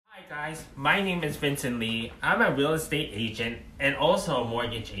Guys, my name is Vincent Lee. I'm a real estate agent and also a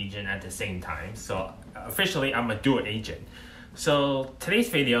mortgage agent at the same time. So officially I'm a dual agent. So today's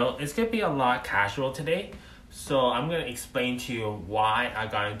video is going to be a lot casual today. So I'm going to explain to you why I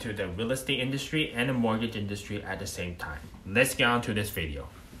got into the real estate industry and the mortgage industry at the same time. Let's get on to this video.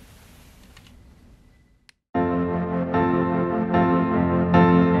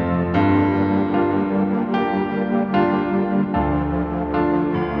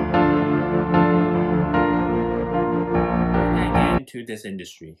 To this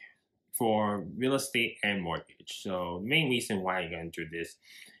industry for real estate and mortgage. So main reason why I got into this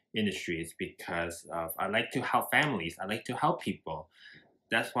industry is because I like to help families. I like to help people.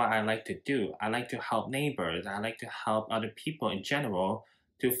 That's what I like to do. I like to help neighbors. I like to help other people in general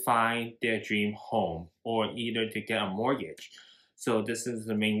to find their dream home or either to get a mortgage. So this is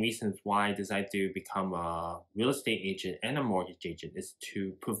the main reasons why I decided to become a real estate agent and a mortgage agent, is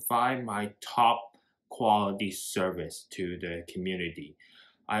to provide my top quality service to the community.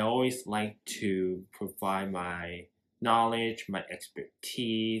 I always like to provide my knowledge, my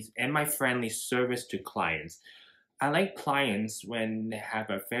expertise, and my friendly service to clients. I like clients when they have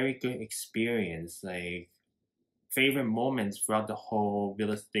a very good experience, like favorite moments throughout the whole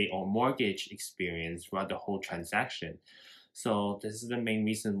real estate or mortgage experience throughout the whole transaction. So this is the main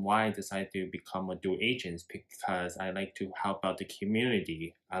reason why I decided to become a dual agent, because I like to help out the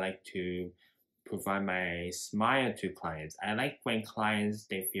community. I like to provide my smile to clients. I like when clients,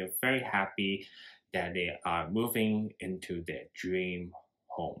 they feel very happy that they are moving into their dream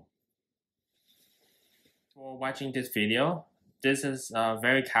home. For watching this video, this is a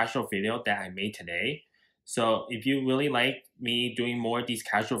very casual video that I made today. So if you really like me doing more of these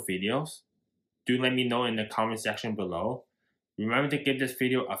casual videos, do let me know in the comment section below. Remember to give this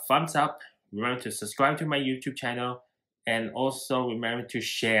video a thumbs up. Remember to subscribe to my YouTube channel. And also remember to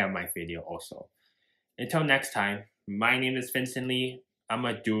share my video also. Until next time, my name is Vincent Lee. I'm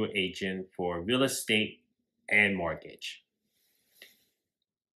a dual agent for real estate and mortgage.